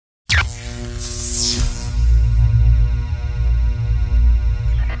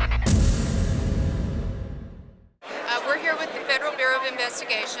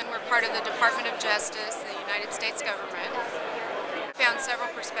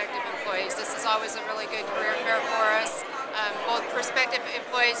prospective employees. This is always a really good career fair for us, both prospective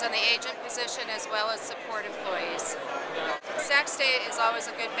employees on the agent position as well as support employees. Sac State is always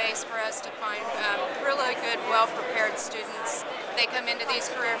a good base for us to find really good, well-prepared students. They come into these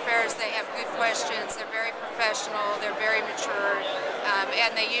career fairs, they have good questions, they're very professional, they're very mature,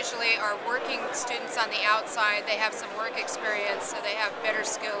 and they usually are working students on the outside. They have some work experience, so they have better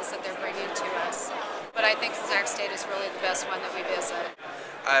skills that they're bringing to us. But I think Sac State is really the best one that we visit.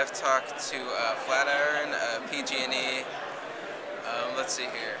 I've talked to Flatiron, PG&E, let's see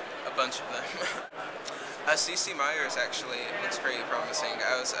here, a bunch of them. CC Myers actually looks pretty promising.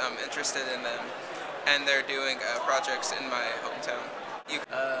 I was interested in them, and they're doing projects in my hometown.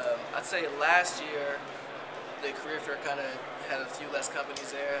 I'd say last year the career fair kind of had a few less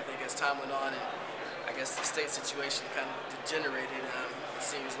companies there. I think as time went on and I guess the state situation kind of degenerated, it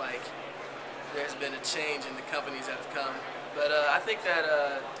seems like there's been a change in the companies that have come. But I think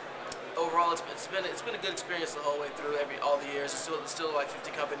that overall it's been a good experience the whole way through. All the years, there's still like 50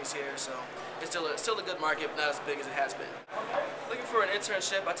 companies here, so it's still a good market, but not as big as it has been. Looking for an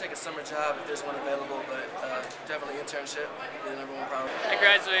internship. I take a summer job if there's one available, but definitely internship is the number one priority. I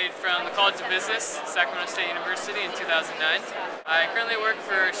graduated from the College of Business, Sacramento State University in 2009. I currently work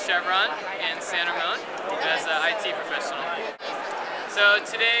for Chevron in San Ramon as an IT professional. So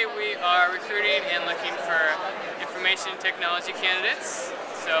today we are recruiting and looking for information technology candidates.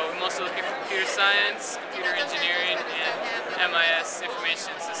 So we're mostly looking for computer science, computer engineering, and MIS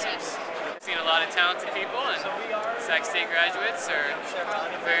information systems. I've seen a lot of talented people, and Sac State graduates are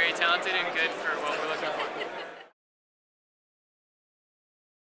very talented and good for what we're looking for.